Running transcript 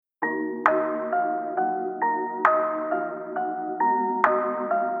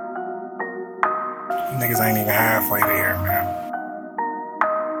Niggas ain't even halfway there, man.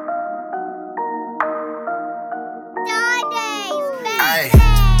 Ayy,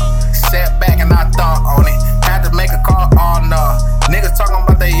 sat back and I thought on it. Had to make a call, oh no. Niggas talking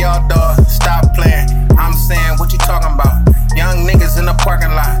about they y'all dog. Stop playing. I'm saying, what you talking about? Young niggas in the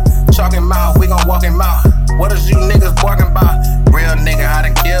parking lot. Chalking mouth, we gon' walk him out. What is you niggas barking about? Real nigga, I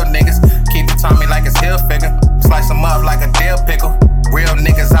done kill niggas. Keep it on me like it's hill figure. Slice them up like a dill pickle. Real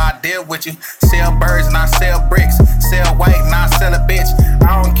niggas, I deal with you. Sell birds and I sell bricks. Sell white and I sell a bitch.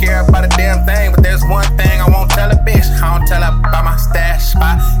 I don't care about a damn thing, but there's one thing I won't tell a bitch. I don't tell her about my stash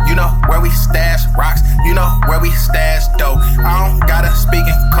spot. You know where we stash rocks. You know where we stash dope. I don't gotta speak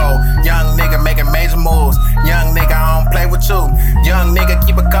in code. Young nigga making major moves. Young nigga, I don't play with you. Young nigga,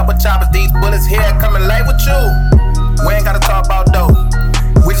 keep a couple choppers. These bullets here coming late with you. We ain't gotta talk about dope.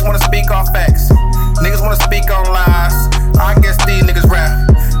 We just wanna speak on facts. Niggas wanna speak on lies. I guess these niggas rap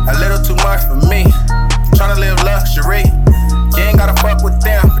a little too much for me. Tryna live luxury. You ain't gotta fuck with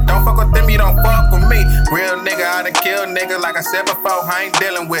them, but don't fuck with them, you don't fuck with me. Real nigga, I done kill niggas. Like I said before, I ain't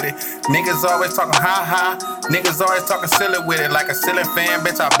dealing with it. Niggas always talking ha. Niggas always talking silly with it. Like a silly fan,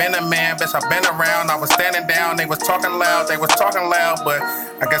 bitch, I been a man. Bitch, I been around, I was standing down. They was talking loud, but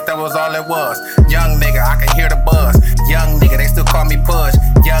I guess that was all it was. Young nigga, I can hear the buzz. Young nigga, they still call me Pudge.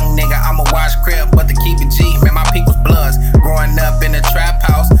 Young nigga, I'ma watch crib, but to keep it G, man, my people's bloods. Growing up in a trap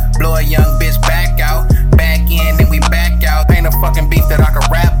house, blow a young bitch back out. Back in, then we back out. Ain't a fucking beef that I can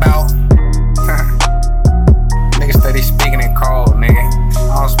rap out. Niggas steady speaking in code, nigga.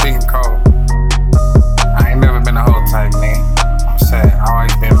 I don't speak in code. I ain't never been a whole type, nigga. I'm sad, I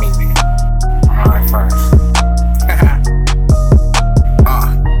always been me, nigga. I'm alright first.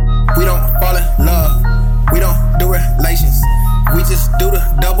 We don't fall in love. We don't do relations. We just do the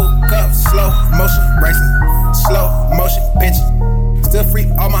double cup, slow motion racing, slow motion pitching. Still free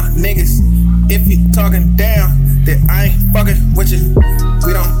all my niggas. If you talking down, then I ain't fucking with you.